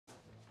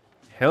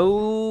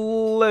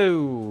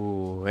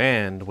Hello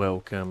and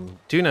welcome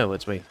to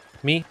Let's Wait.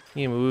 Me,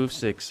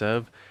 GamerWolfSix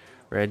of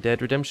Red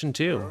Dead Redemption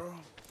 2.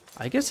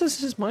 I guess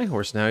this is my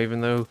horse now,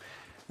 even though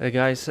the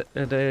guy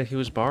said he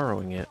was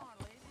borrowing it.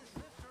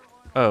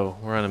 Oh,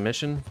 we're on a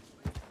mission?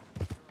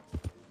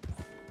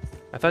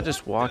 I thought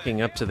just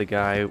walking up to the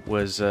guy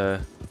was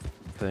a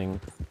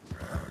thing.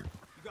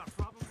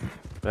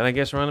 But I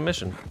guess we're on a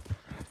mission.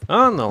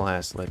 On the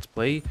last Let's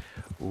Play,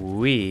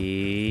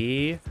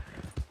 we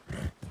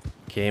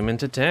came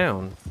into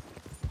town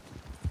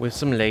with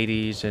some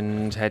ladies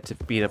and had to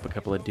beat up a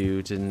couple of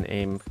dudes and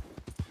aim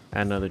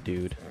at another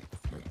dude.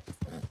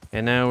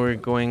 And now we're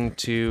going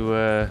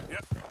to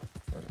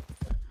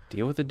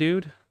deal with the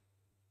dude?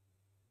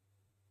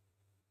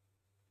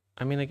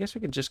 I mean, I guess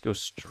we could just go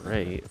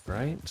straight,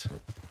 right?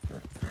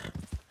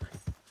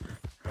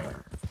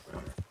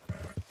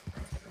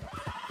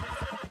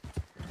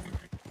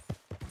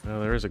 Oh,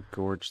 there is a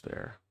gorge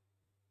there.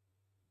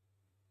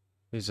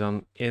 He's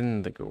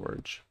in the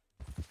gorge,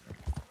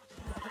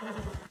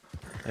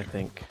 I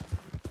think.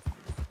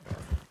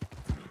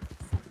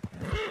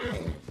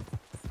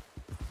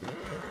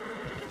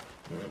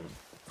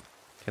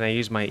 Can I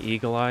use my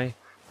eagle eye?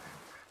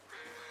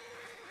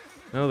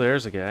 Oh,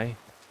 there's a guy.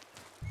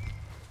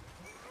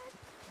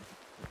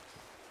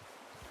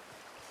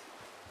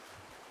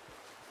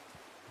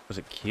 Was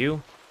it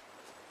Q?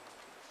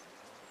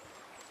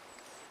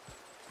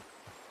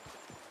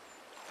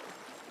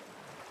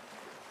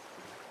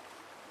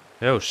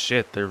 Oh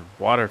shit, they're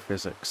water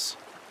physics.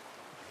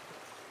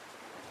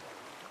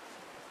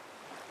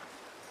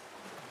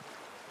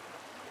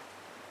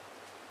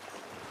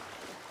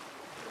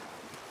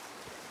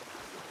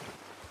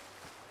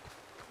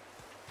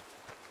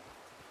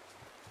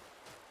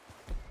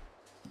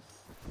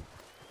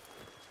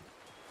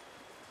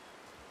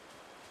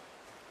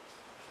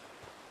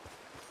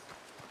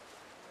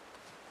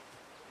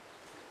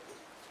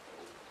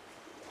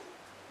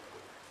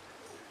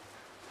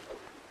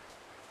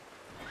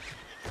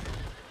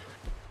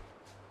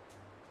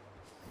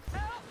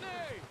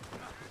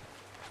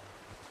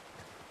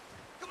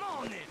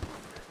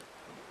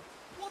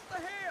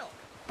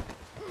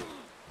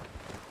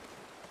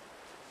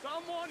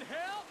 Someone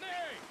help me!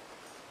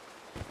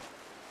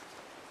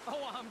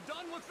 Oh, I'm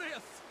done with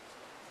this.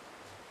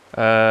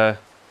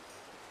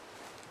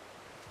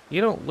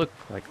 You don't look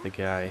like the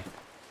guy.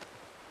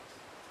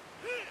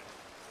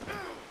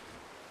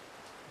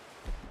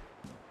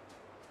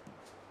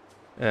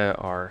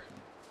 R.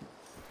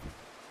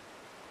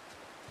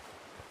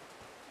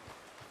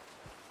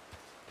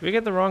 Did we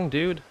get the wrong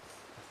dude?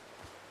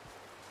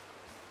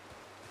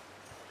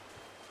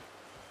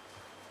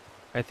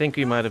 I think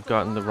we might have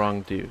gotten the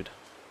wrong dude.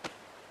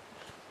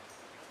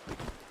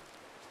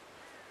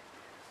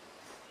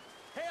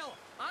 Hell,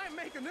 I'm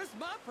making this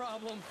my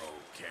problem.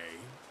 Okay.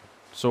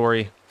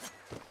 Sorry.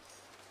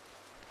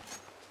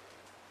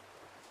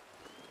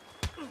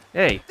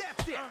 Hey.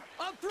 That's it.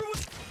 I'm through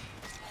it.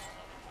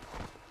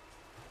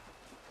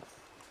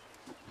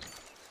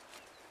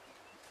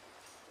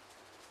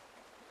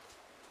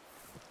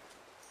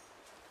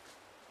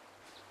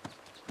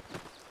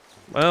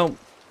 Well,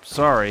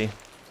 sorry.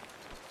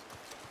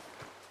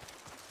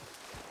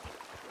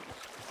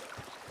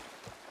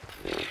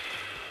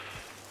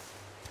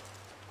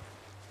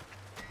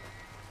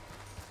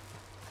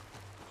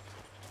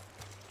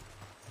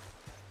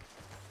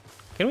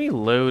 Can we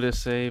load a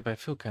save? I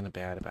feel kind of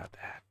bad about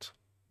that.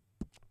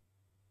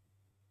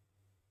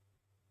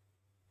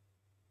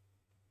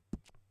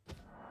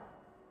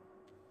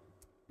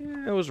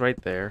 Yeah, it was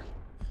right there.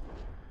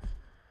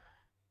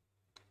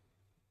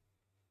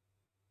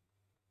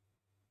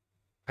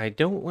 I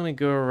don't want to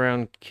go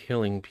around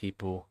killing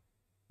people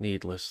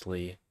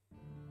needlessly.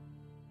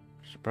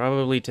 Should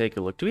probably take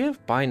a look. Do we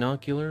have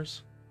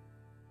binoculars?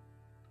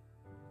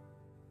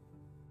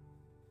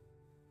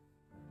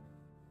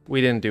 We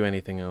didn't do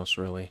anything else,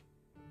 really.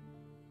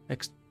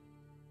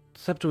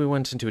 Except we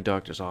went into a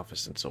doctor's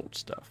office and sold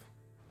stuff.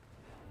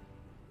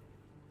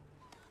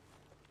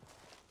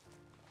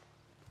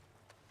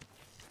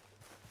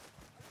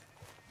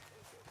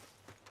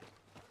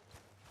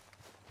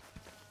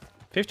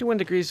 "51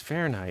 degrees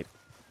Fahrenheit.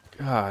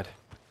 God.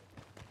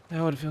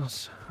 That would feel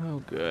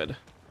so good.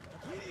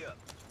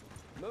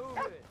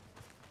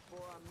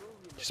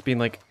 Just being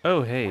like,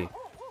 oh, hey.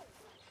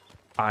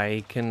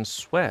 I can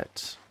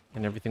sweat.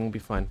 And everything will be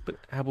fine. But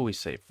how about we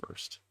save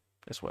first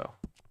as well?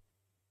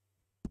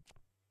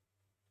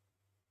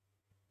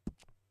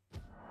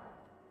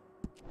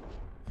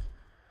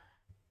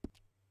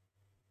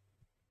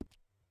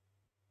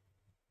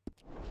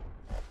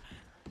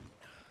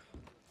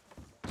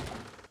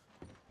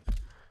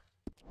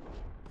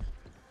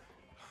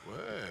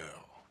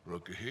 Well,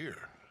 looky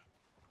here.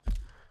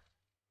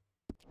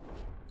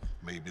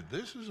 Maybe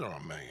this is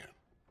our man.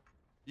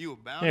 You a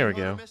bounty There we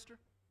hunter, go. mister?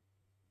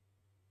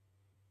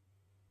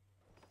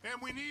 And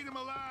we need him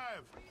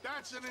alive.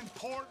 That's an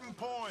important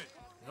point.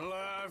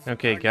 Alive.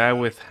 Okay, guy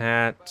with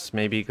hats,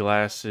 maybe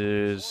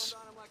glasses,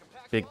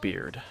 big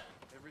beard.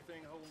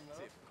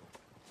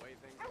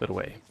 Put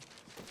away.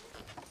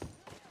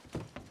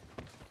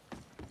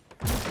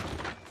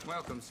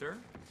 Welcome, sir.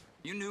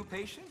 You new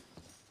patient?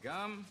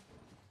 Gum,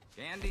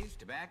 candies,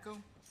 tobacco?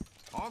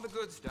 All the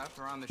good stuff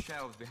are on the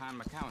shelves behind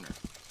my counter.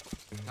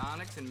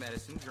 Tonics and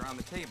medicines are on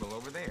the table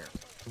over there.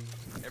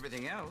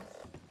 Everything else,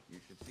 you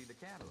should see the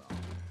catalog.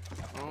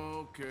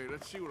 Okay,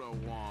 let's see what I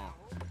want.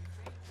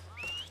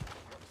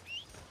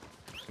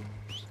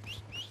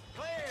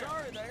 Claire!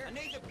 Sorry there. I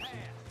need the pass.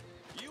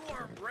 You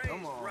are raised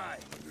Come on, right.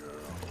 girl.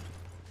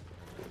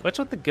 What's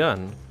with the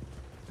gun?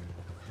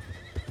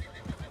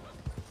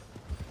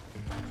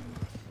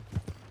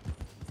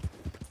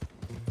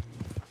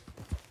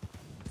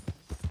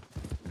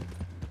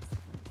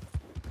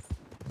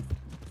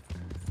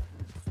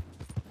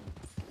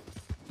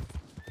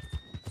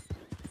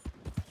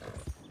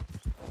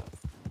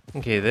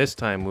 Okay, this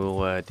time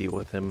we'll deal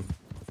with him.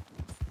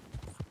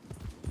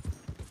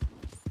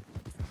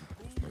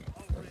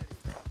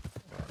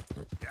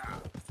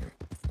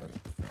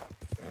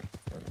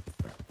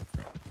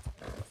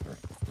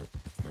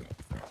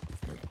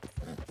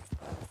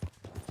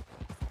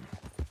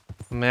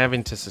 I'm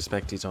having to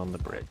suspect he's on the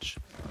bridge.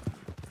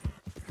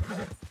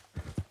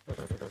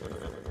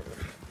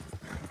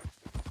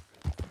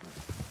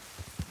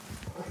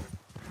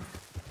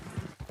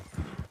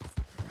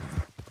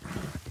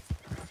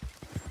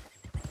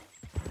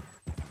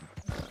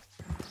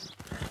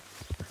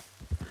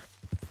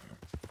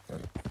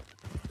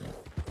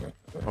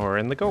 Or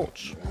in the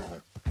gulch.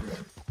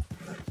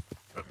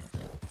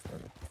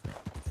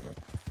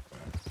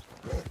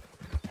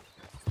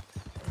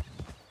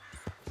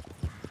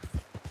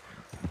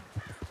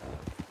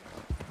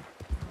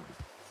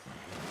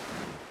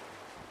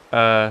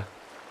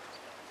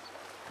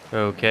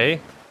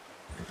 Okay.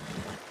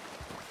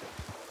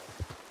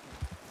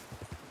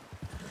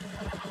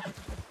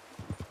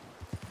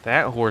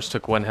 That horse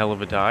took one hell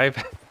of a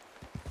dive.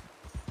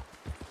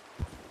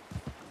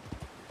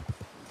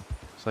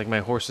 It's like my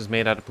horse is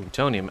made out of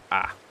plutonium.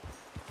 Ah,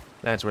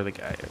 that's where the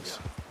guy is.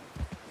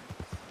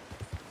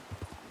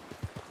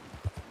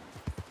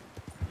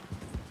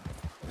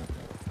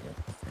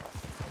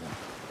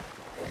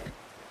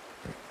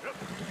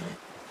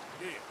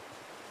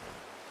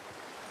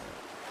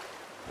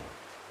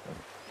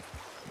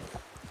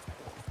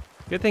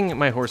 Good thing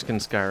my horse can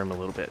scare him a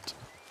little bit.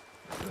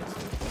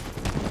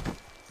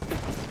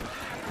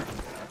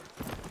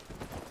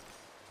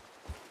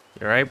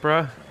 You alright,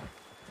 bruh?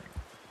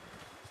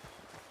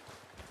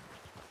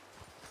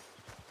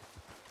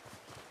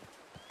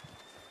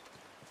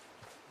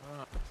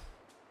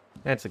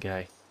 That's a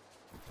guy.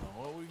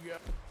 What we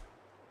got?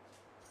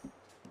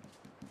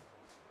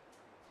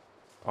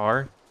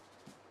 R?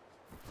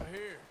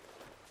 Here.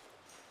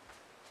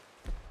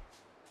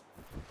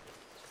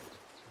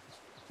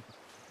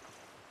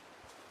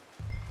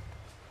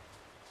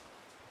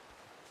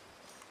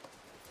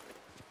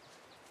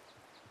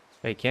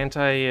 Hey, can't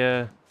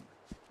I,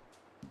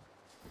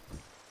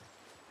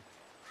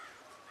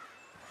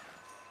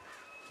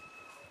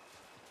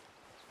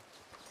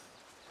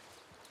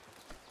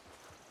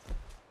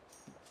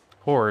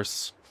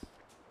 horse?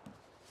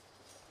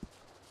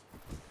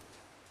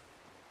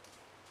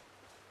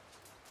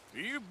 Are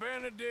you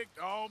Benedict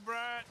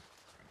Albright?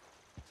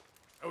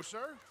 Oh,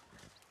 sir?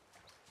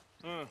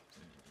 Huh.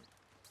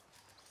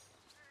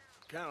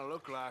 Kind of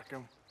look like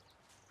him.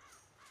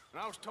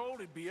 And I was told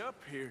he'd be up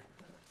here.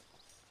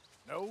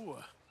 No,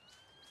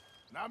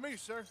 not me,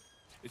 sir.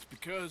 It's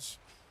because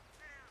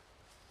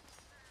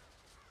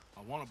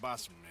I want to buy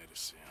some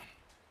medicine.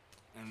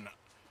 And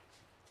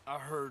I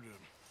heard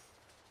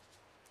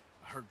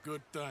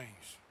good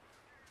things.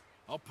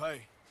 I'll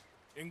pay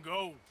in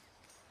gold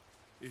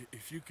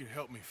if you could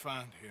help me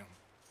find him.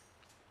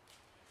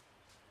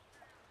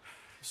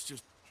 It's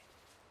just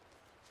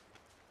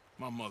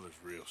my mother's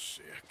real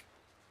sick.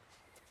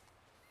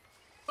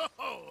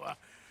 Oh,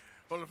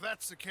 well, if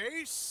that's the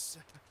case,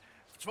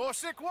 if it's for a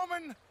sick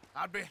woman,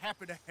 I'd be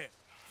happy to help.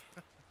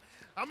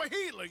 I'm a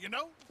healer, you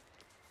know,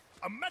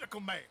 a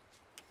medical man.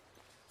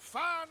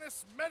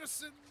 Finest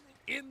medicine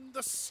in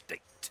the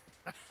state.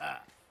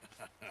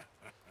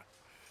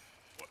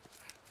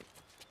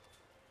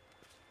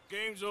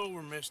 Game's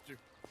over, mister.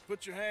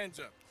 Put your hands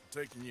up.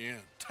 I'm taking you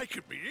in.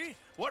 Taking me in?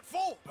 What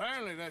for?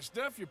 Apparently that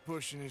stuff you're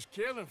pushing is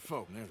killing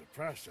folk. And there's a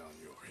price on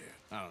your head.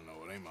 I don't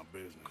know, it ain't my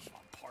business. Come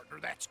on, partner,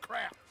 that's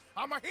crap.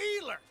 I'm a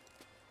healer.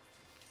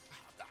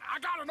 I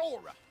got an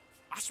aura.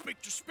 I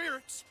speak to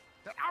spirits.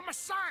 I'm a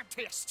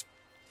scientist.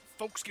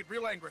 Folks get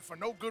real angry for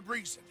no good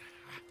reason.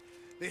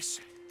 This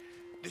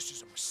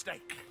is a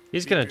mistake.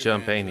 He's gonna Keep your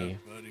jump, hands ain't he?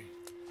 up, buddy.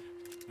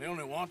 They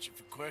only want you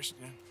for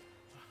questioning.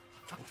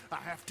 I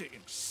have to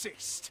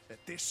insist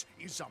that this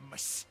is a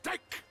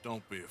mistake.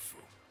 Don't be a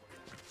fool.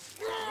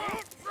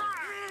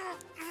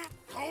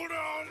 Hold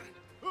on.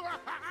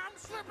 I'm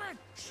slipping.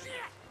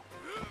 Shit.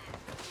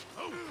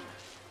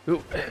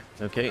 Ooh,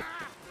 okay.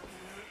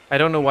 I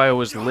don't know why I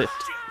was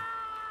lift.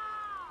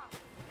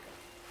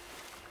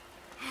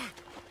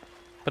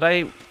 But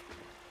I...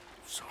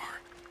 Sorry.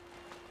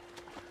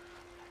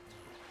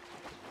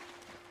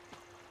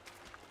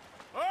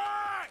 All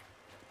right.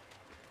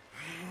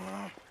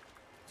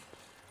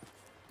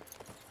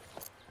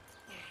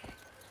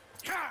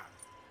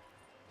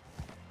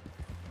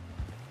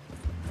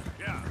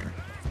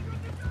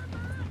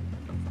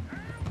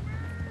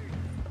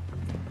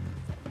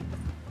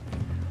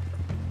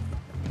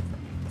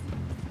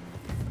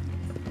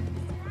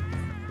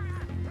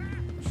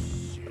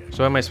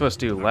 So what am I supposed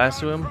to do?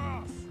 Lasso him?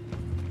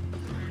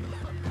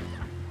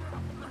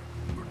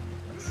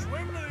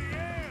 Swim to the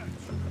edge.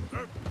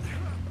 Or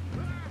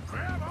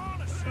grab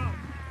onto something.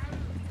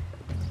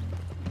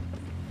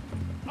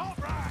 All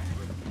right.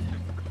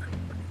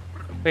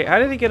 Wait, how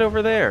did he get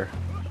over there?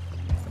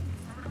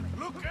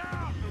 Look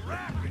out, the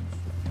rapids.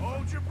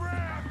 Hold your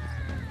breath.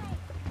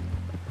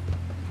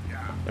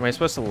 Am I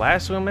supposed to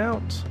lasso him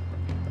out?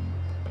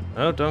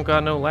 Oh, don't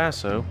got no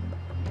lasso.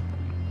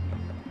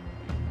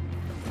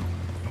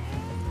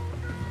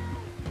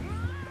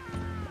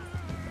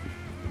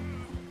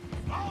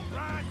 All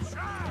right,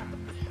 try.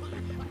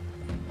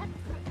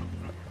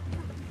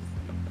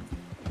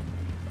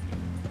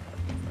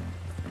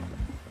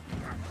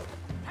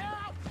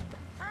 Help!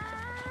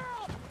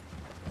 Help!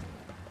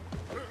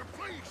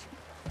 Please,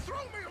 throw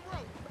me a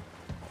rope.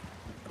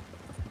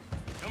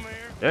 Come here.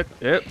 Yep,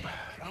 yep.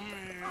 Come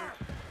here.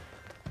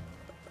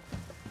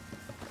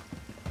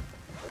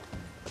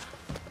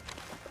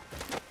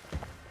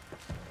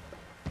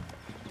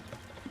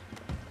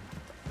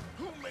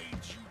 Who made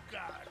you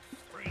God,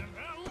 friend?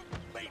 Who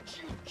made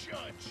you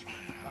judge?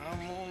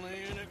 I'm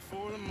only in it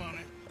for the money.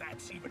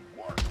 That's even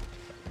worse.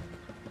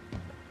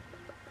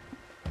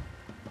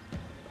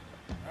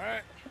 All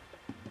right,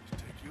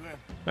 let's take you in.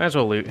 Might as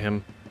well loot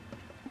him.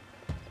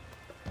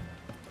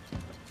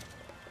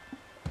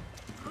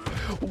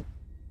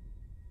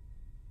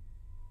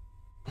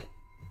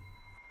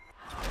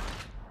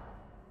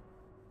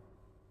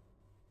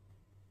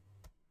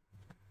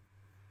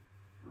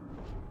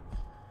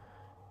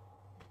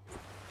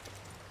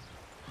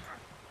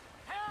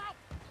 Help!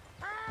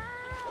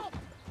 Help!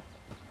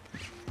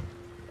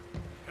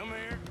 Come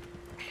here.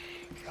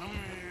 Come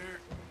here.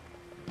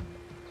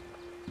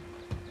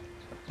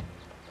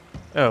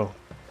 Oh.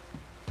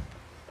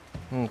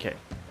 Okay.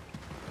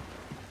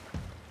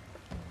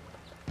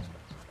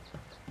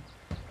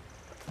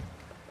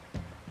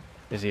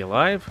 Is he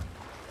alive?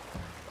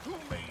 Who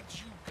made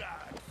you God,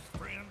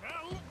 friend?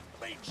 Who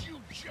made you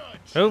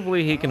judge?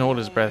 Hopefully he can hold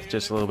his breath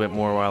just a little bit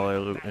more while I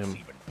loot That's him.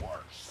 even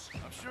worse.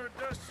 I'm sure it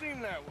does seem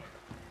that way.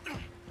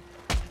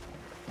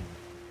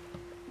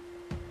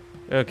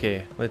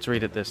 Okay, let's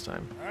read it this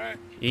time. All right,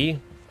 E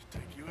let's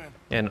take you in.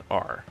 and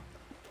R.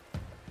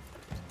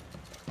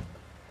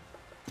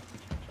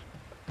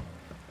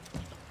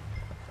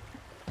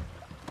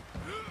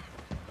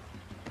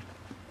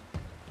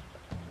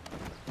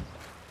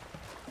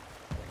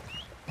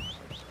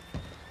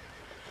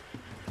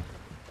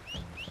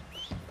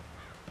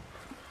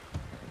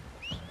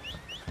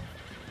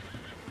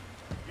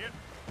 Yep,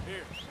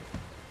 here.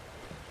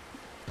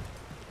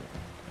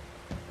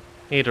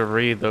 Need to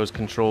read those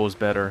controls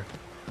better.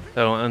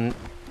 That'll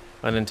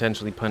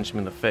unintentionally punch him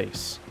in the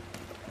face.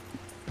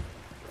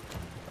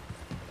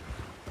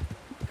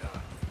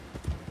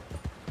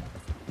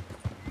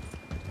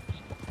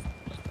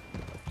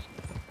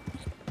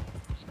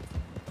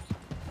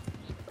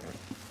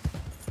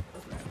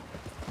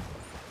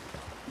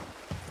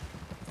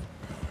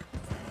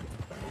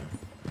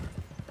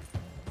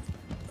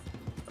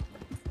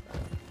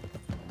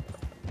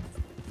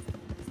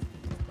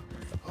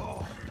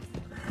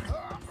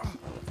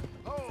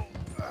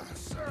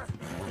 Sir,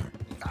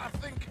 I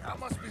think I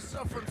must be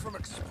suffering from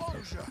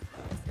exposure.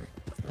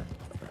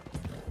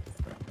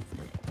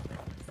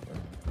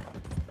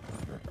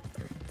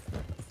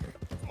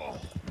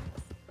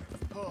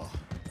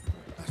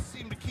 I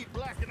seem to keep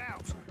blacking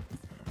out.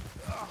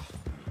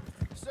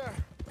 Sir,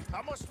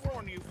 I must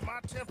warn you, my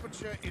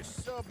temperature is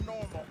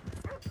subnormal.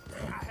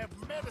 I have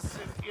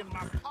medicine in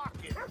my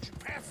pocket. Would you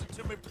pass it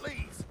to me,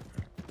 please?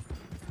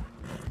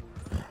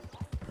 My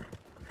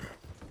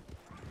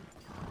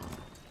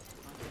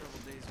trouble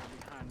days are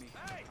behind me.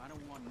 I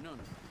don't want none of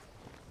it.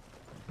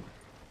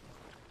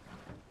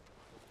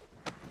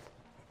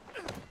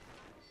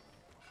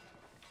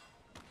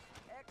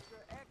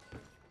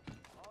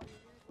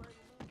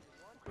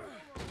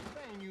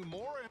 Paying you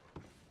more?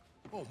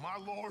 Oh, my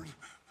lord.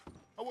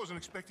 I wasn't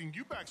expecting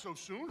you back so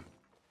soon.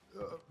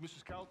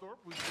 Mrs.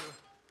 Calthorpe was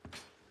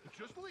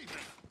just leaving.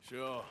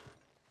 Sure.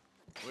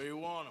 Where you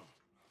want him?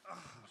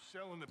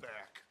 Cell in the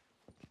back.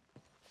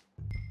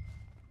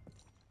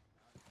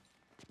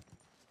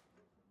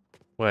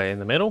 What, in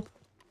the middle?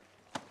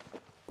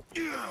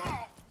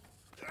 Oh,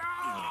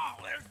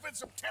 there's been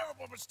some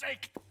terrible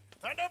mistake.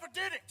 I never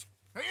did it.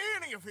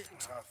 Any of it.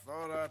 I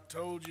thought I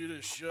told you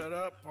to shut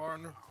up,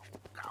 partner.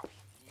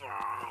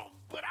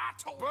 But I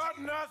told you. But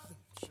nothing.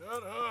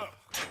 Shut up.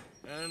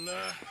 And,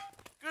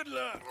 good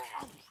luck.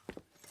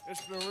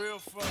 It's been real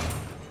fun.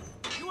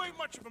 You ain't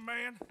much of a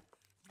man.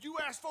 You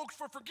ask folks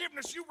for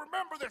forgiveness, you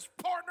remember this,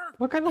 partner.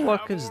 What kind of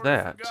luck I've is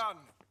already that?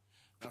 forgotten.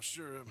 Now,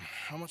 sure,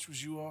 how much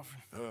was you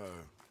offering?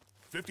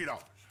 $50.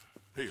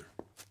 Here.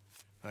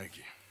 Thank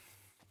you.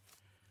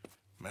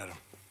 Madam.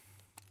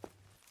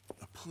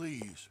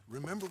 Please,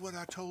 remember what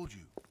I told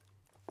you.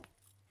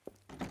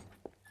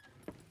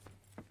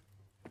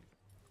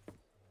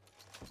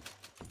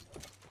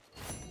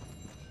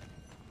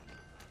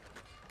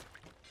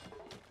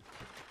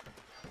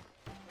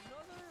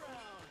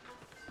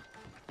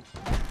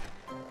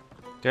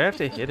 Do I have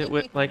to hit it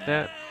with like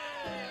that?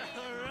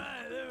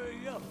 Alright, there we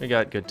go. We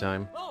got good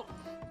time. Oh,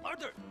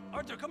 Arthur!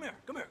 Arthur, come here.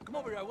 Come here. Come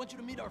over here. I want you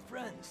to meet our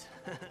friends.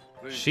 Pleased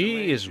to She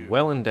meet is you.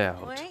 well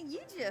endowed. Well, ain't you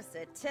just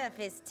a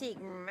tough-as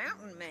teak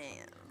mountain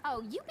man?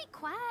 Oh, you be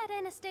quiet,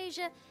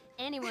 Anastasia.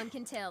 Anyone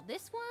can tell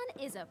this one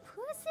is a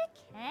pussy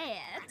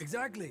cat.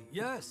 Exactly.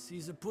 Yes,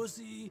 he's a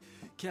pussy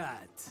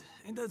cat.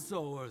 Ain't that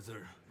so,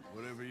 Arthur?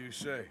 Whatever you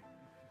say.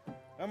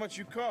 How much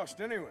you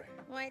cost, anyway?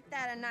 Well, ain't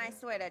that a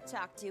nice way to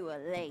talk to a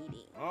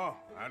lady? Oh,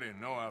 I didn't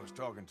know I was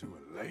talking to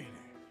a lady.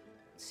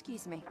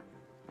 Excuse me.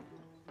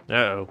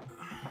 Uh-oh.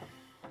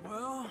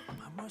 Well,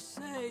 I must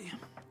say,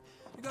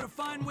 you got a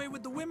fine way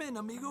with the women,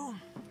 amigo.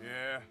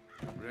 Yeah,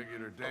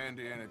 regular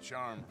dandy and a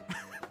charmer.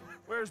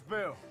 Where's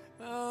Bill?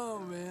 Oh,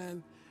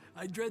 man.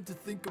 I dread to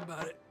think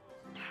about it.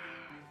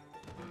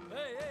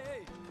 Hey, hey,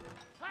 hey.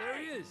 There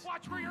he is.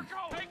 Watch where you're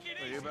going. Take it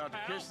Are you about to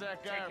kiss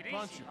that guy or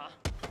punch him?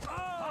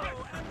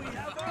 Oh, and we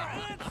have our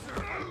answer.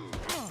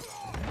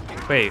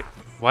 Wait,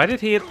 why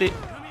did he hit the...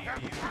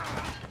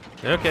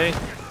 Okay.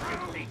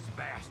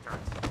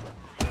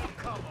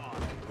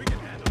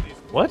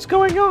 What's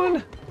going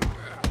on?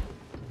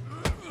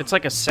 It's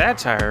like a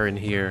satire in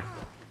here.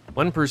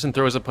 One person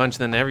throws a punch,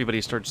 then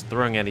everybody starts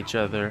throwing at each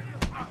other.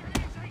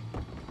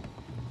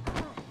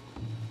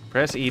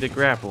 Press E to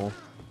grapple.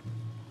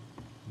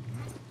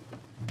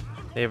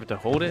 They have to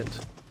hold it.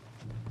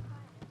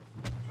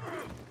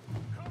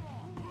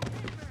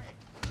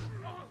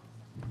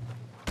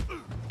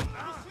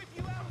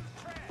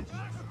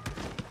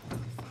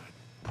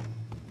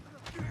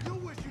 You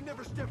wish you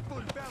never stepped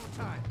foot in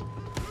Valentine.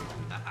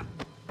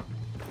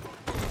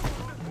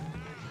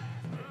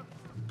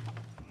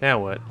 Now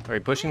what? Are we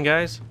pushing,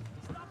 guys?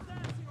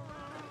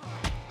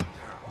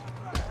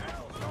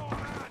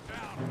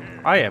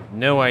 I have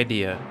no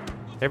idea.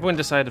 Everyone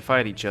decided to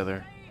fight each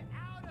other.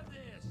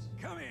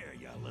 Come here,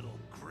 you little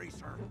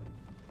greaser.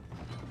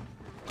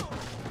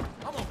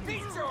 I'm gonna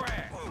beat your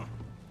ass.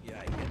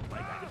 Yeah, you get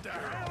like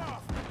that.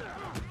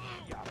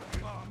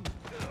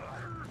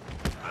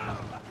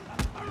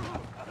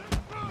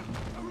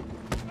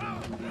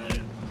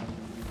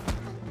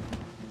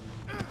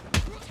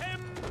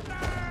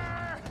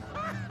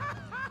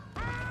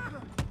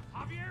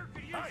 Javier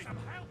could use some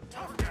help.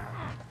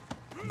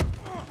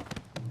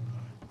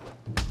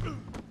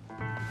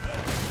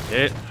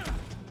 It.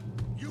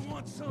 You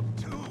want some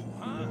too,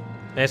 huh?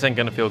 This ain't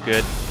gonna feel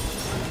good.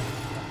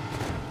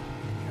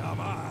 Come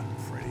on,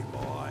 pretty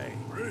boy.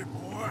 Pretty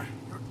boy?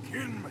 You're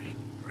kidding me.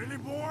 Really,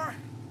 boy?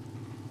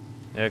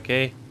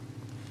 Okay.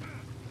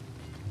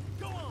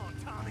 Go on,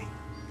 Tommy.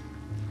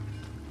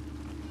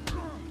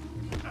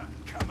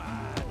 Come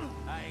on.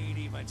 I ain't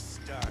even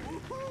started.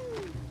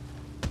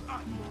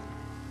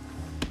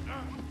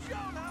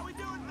 John, how we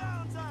doing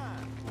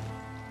Valentine?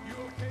 You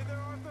okay there,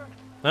 Arthur?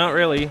 Not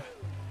really.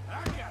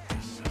 I got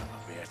this son of a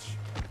bitch.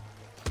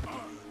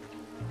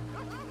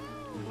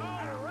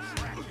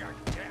 Crack your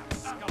damn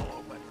skull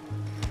open.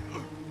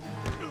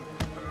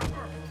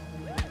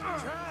 Try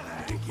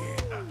that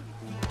again.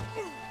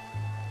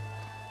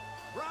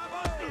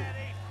 Bravo!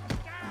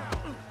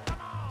 Down!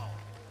 Come on!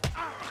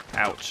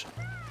 Ouch.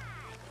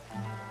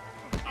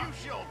 You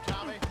show him,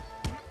 Tommy.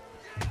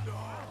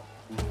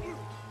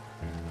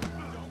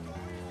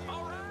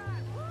 All right.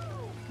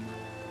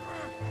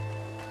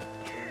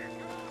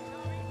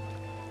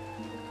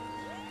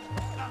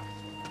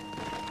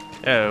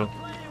 Oh.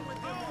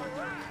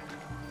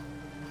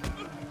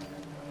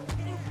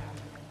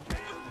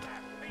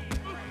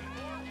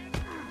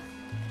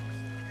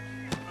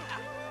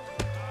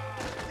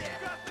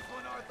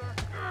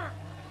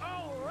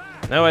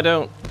 No, I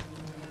don't.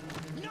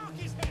 Knock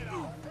his head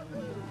off.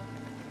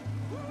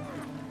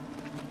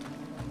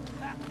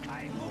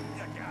 I hope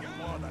you got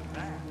more than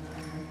that.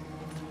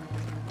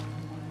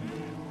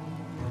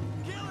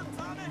 Kill him,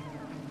 Tommy.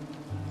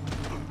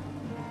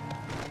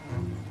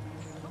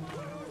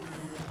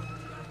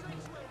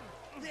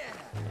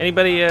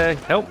 Anybody,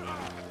 help?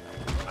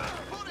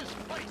 Put his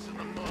face in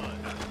the mud.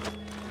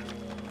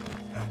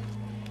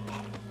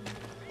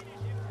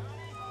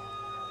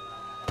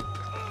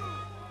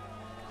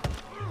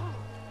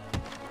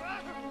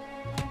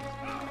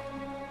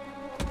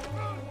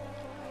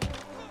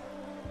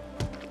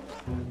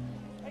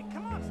 Hey,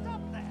 come on,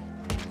 stop that.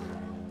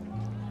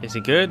 Is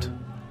he good?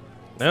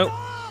 Nope.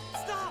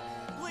 Stop!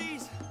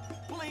 Please!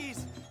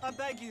 Please! I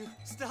beg you,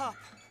 stop!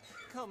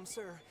 Come,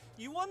 sir.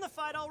 You won the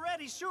fight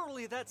already.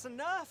 Surely that's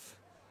enough.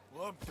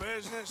 What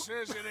business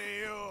is it of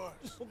yours?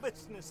 No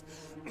business.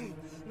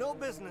 No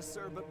business,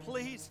 sir, but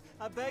please,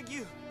 I beg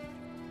you.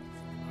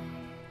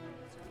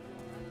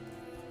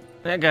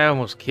 That guy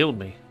almost killed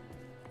me.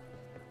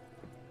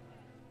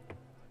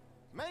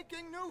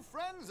 Making new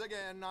friends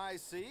again, I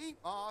see,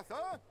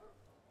 Arthur.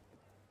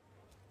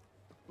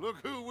 Look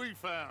who we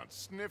found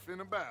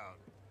sniffing about.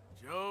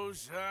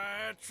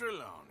 Josiah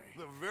Trelawney.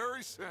 The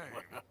very same.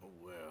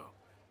 Well,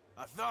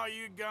 I thought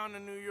you'd gone to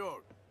New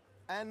York.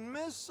 And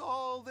miss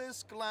all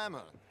this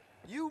glamour.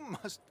 You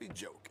must be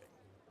joking.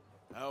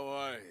 How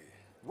are you?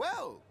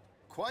 Well,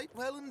 quite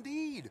well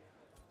indeed.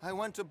 I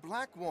went to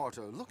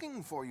Blackwater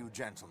looking for you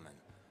gentlemen.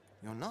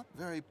 You're not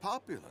very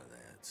popular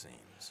there, it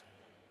seems.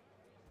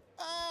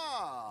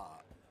 Ah!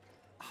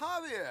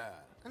 Javier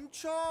and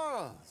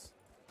Charles.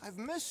 I've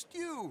missed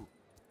you.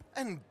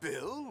 And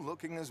Bill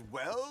looking as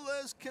well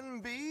as can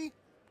be.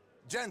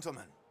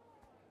 Gentlemen,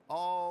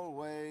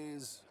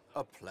 always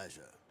a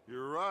pleasure.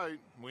 You're right.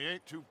 We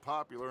ain't too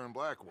popular in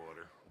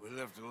Blackwater. We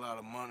left a lot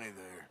of money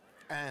there.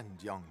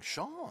 And young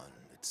Sean,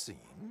 it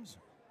seems.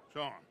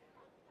 Sean,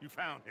 you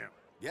found him.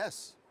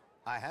 Yes,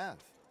 I have.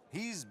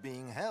 He's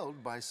being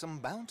held by some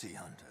bounty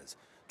hunters,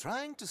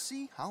 trying to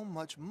see how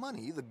much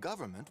money the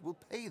government will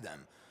pay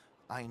them.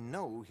 I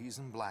know he's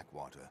in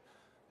Blackwater,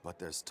 but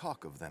there's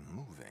talk of them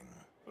moving.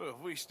 Well, if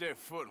we step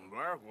foot in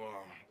Blackwater...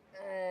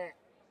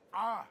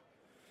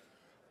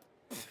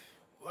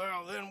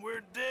 Well, then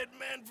we're dead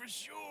men for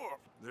sure.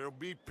 There'll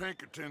be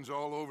Pinkertons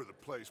all over the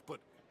place, but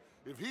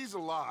if he's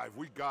alive,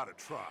 we gotta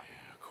try.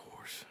 Yeah, of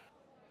course.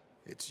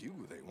 It's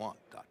you they want,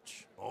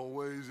 Dutch.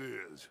 Always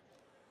is.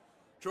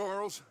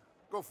 Charles,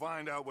 go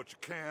find out what you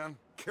can,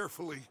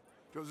 carefully.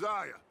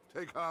 Josiah,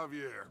 take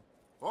Javier.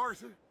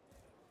 Arthur,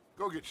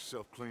 go get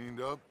yourself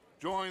cleaned up.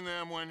 Join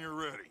them when you're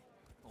ready.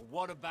 Well,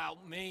 what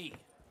about me?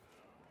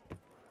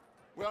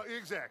 Well,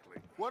 exactly.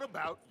 What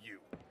about you?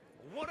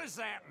 What does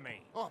that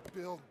mean? Oh,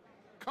 Bill,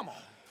 come on.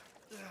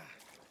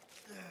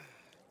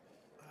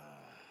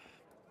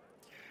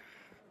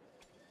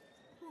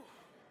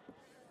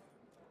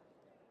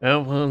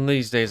 Oh, well,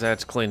 these days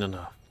that's clean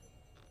enough.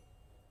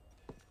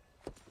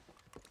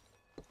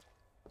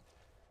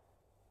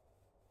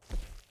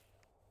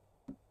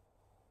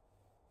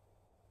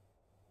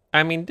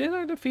 I mean, did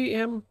I defeat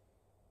him?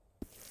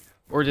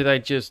 Or did I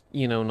just,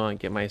 you know, not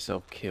get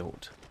myself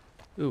killed?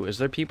 Ooh, is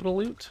there people to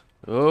loot?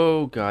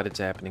 Oh god, it's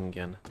happening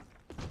again.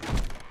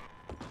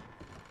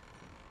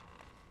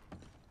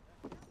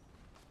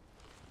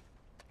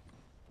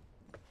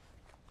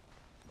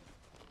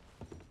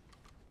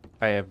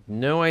 I have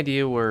no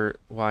idea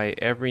why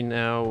every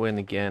now and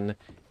again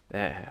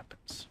that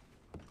happens.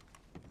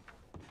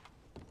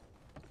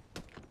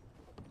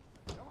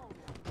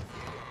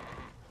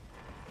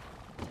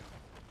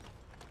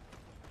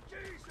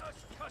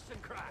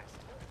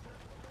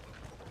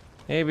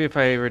 Maybe if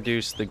I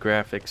reduce the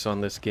graphics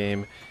on this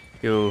game,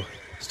 it'll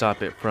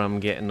stop it from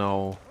getting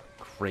all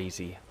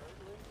crazy.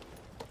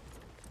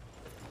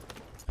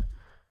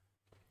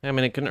 I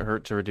mean, it couldn't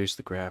hurt to reduce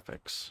the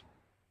graphics.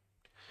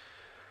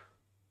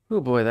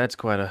 Oh boy, that's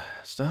quite a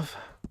stuff.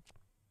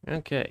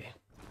 Okay.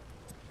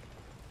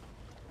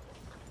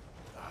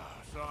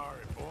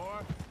 Sorry, boy.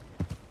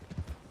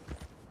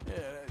 Yeah,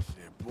 that's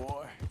it,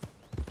 boy.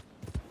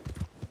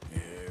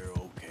 You're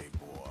okay,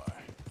 boy.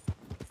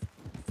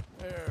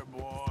 There,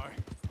 boy.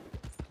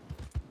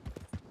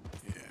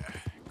 Yeah,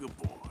 good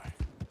boy.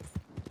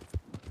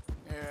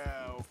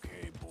 Yeah,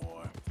 okay,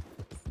 boy.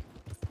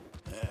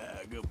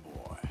 Yeah, good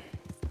boy.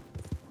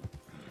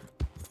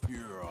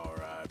 You're all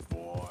right,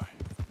 boy.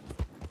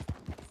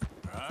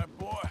 Right,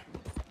 boy?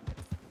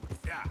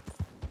 Yeah.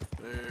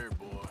 There,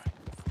 boy.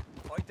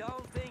 I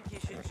don't think you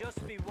should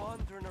just be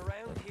wandering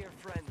around here,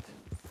 friend.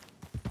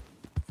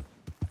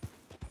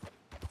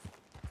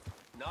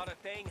 Not a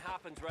thing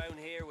happens round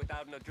here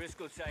without an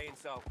O'Driscoll saying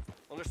so.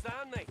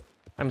 Understand me?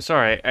 I'm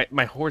sorry,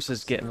 my horse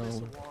is getting a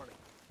little...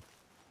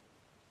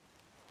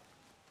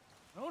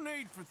 No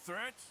need for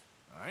threats.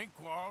 I ain't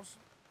quarrelsome.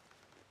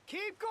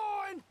 Keep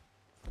going!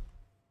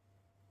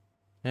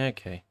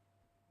 Okay.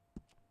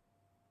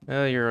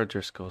 Well, you're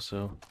O'Driscoll,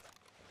 so...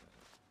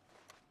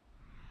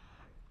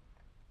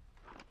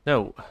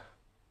 No.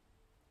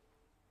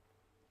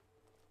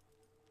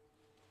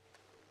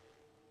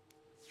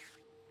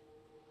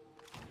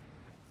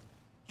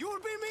 You'll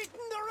be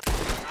meeting the...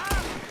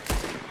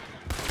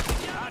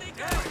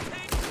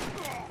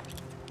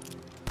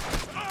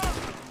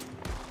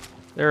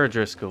 They're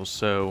O'Driscoll,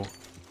 so...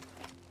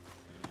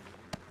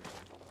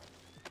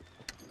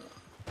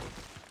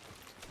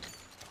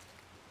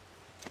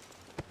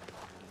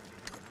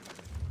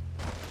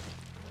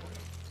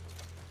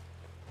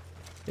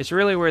 It's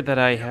really weird that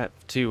I have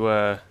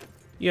to,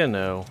 you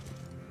know...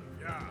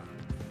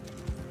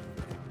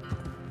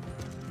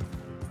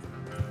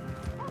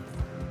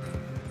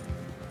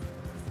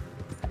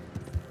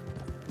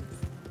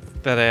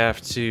 that I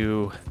have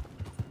to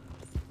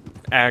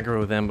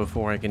aggro them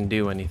before I can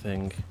do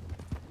anything.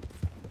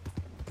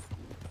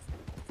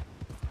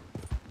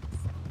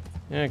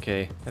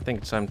 Okay, I think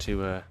it's time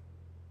to,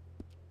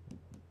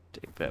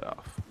 take that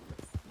off.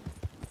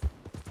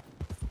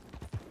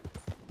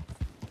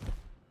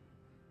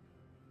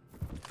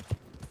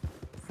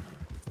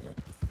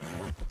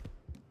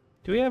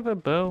 Do we have a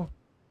bow?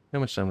 How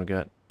much time we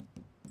got?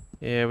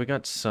 Yeah, we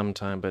got some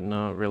time, but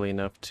not really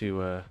enough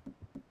to,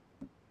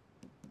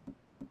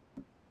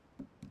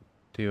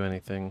 do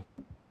anything.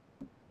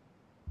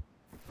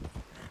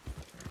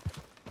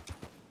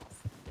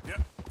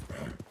 Yep.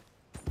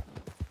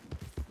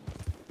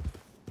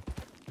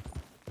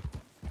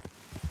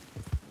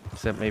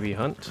 Except maybe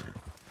hunt?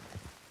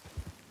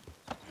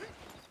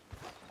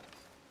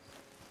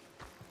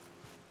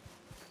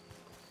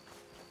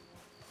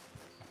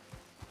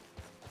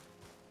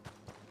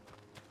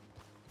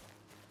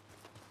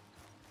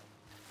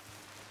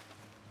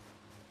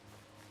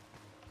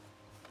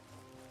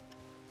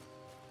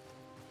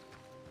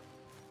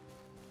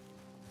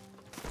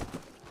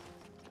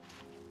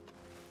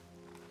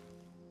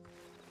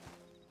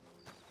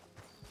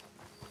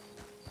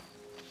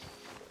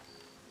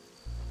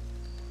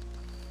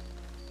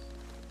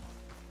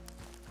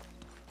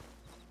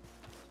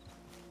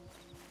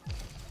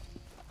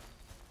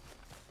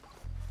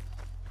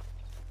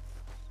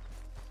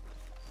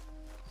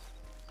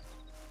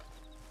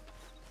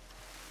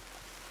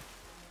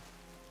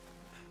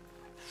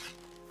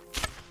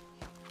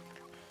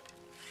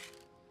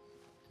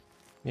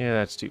 Yeah,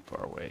 that's too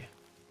far away.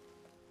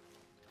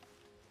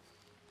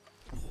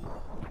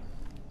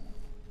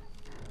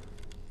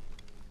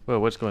 Whoa,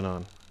 what's going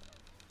on?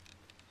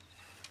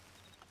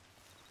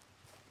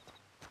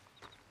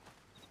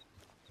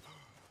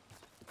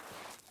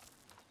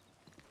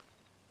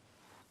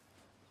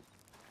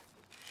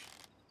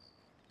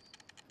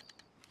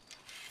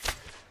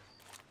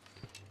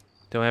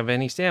 Don't have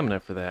any stamina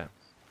for that.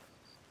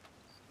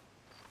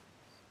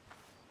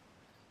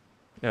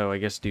 Oh, I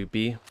guess do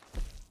B.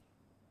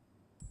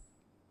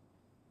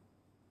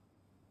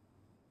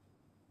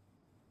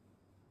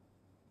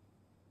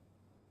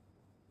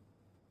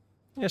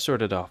 Yeah,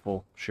 sorted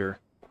awful, sure.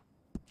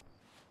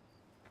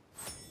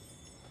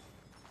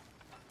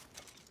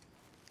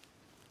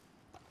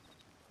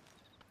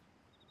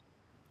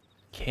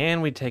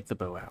 Can we take the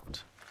bow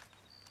out?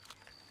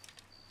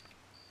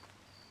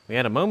 We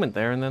had a moment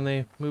there and then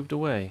they moved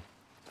away.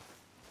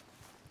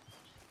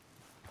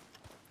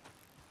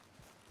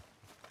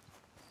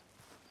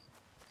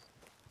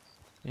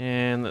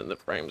 And then the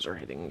frames are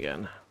hitting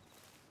again.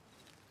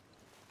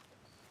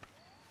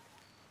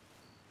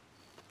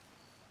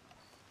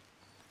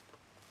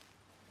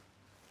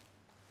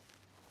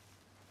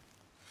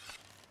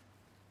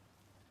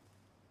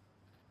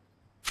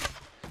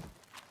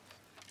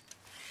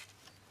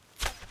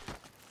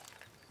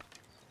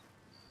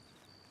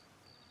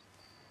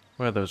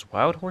 What are those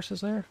wild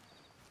horses there?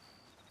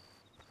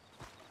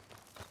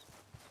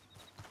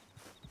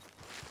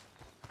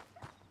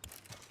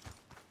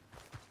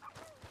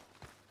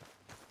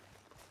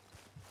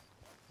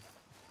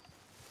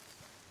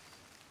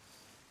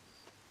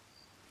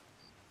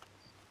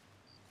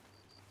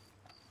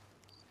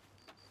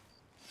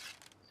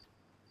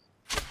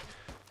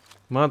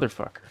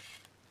 Motherfucker.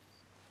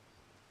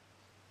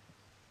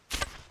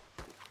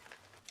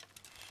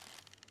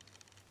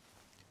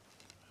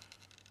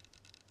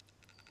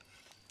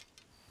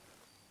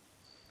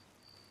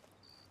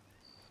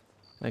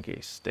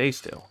 Okay, stay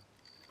still,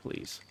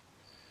 please.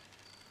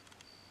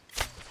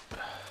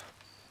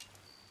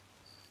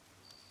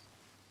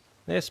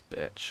 This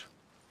bitch.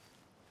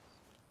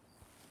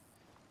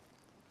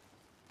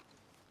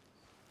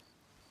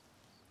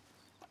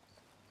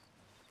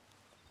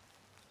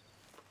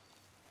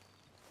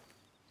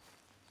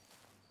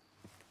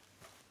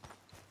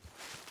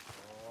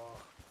 Oh,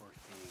 poor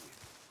thing.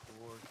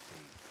 Poor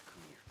thing.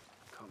 Come here.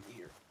 Come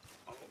here.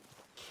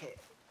 Okay.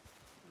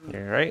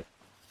 You alright?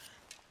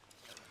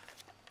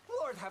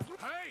 Lord have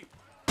Hey!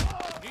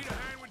 Need a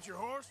hand with your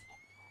horse?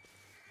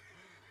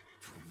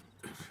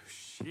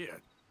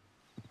 Shit.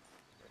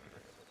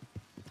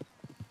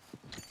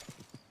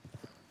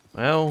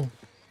 Well,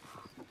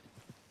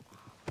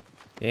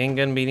 you ain't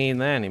gonna be needing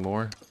that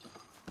anymore.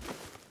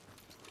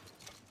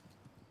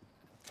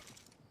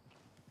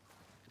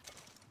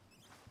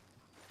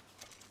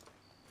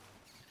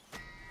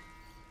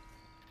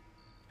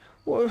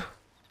 What?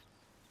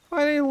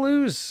 Why did I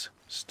lose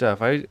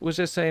stuff? I was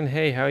just saying,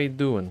 hey, how you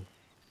doing?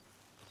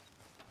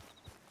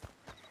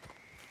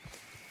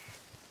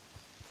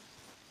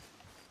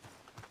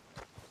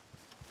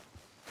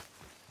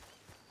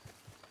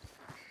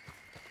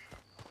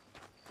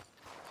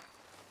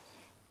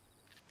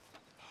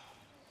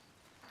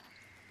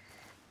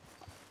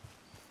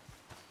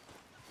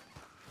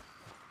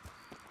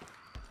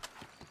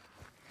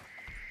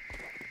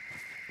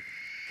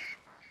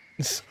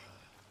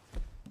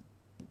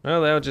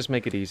 Well, that would just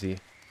make it easy.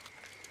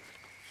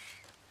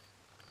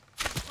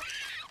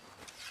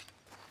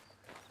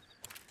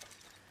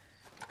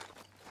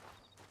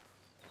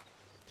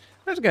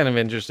 That's kind of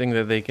interesting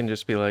that they can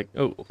just be like,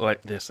 oh,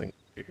 like this thing.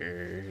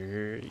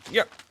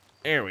 Yep,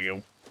 there we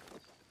go.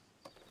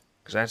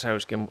 Because that's how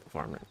it's going to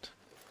farm it.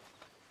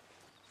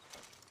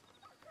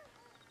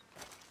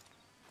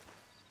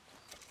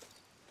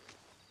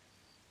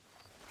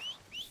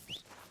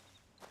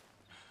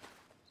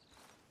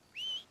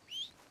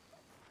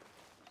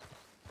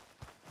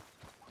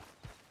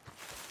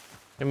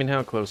 I mean,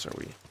 how close are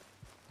we?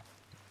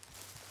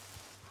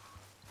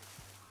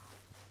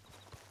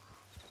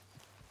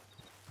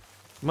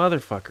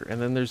 Motherfucker, and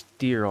then there's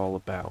deer all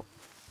about.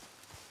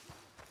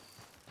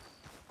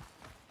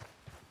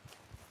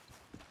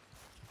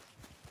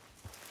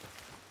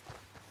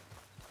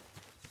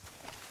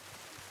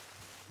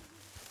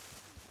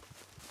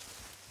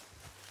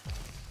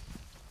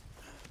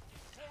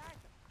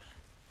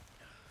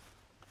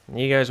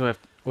 You guys will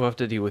have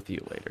to deal with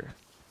you later.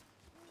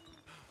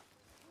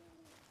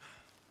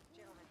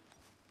 Gentlemen,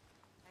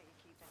 how you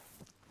keeping?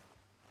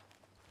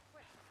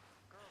 Well,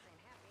 girls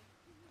ain't happy.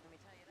 Let me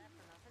tell you that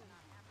for nothing.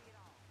 Not happy at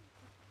all.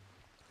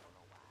 Don't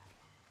know why.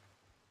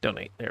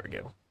 Donate. There we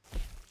go.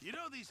 You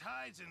know these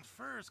hides and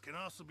furs can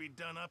also be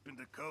done up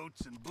into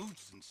coats and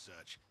boots and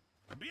such.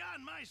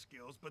 Beyond my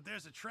skills, but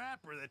there's a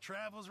trapper that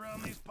travels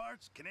around these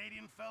parts,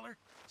 Canadian feller,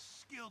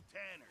 skilled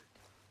tanner.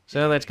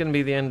 So that's going to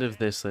be the end of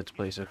this Let's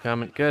Play. So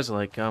comment, guys,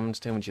 like, comments,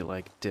 tell me what you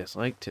like,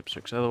 dislike, tips,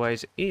 tricks.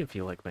 Otherwise, if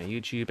you like my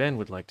YouTube and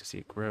would like to see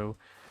it grow,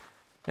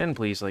 and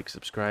please like,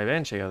 subscribe,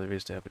 and check out the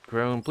videos to help it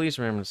grow. And please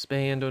remember to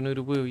spay and don't know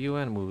to woo you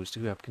animals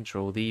to help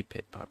control the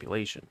pit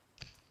population.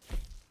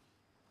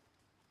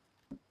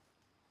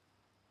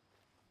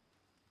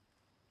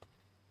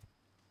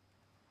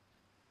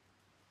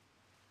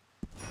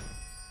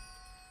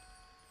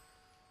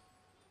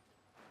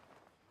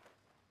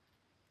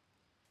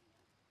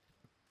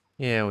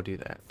 Yeah, we'll do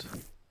that.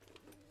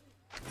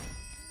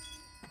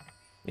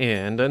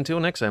 And until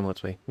next time,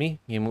 let's play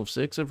me,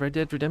 GamerWolfSix of Red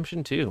Dead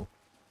Redemption 2.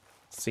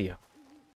 See ya.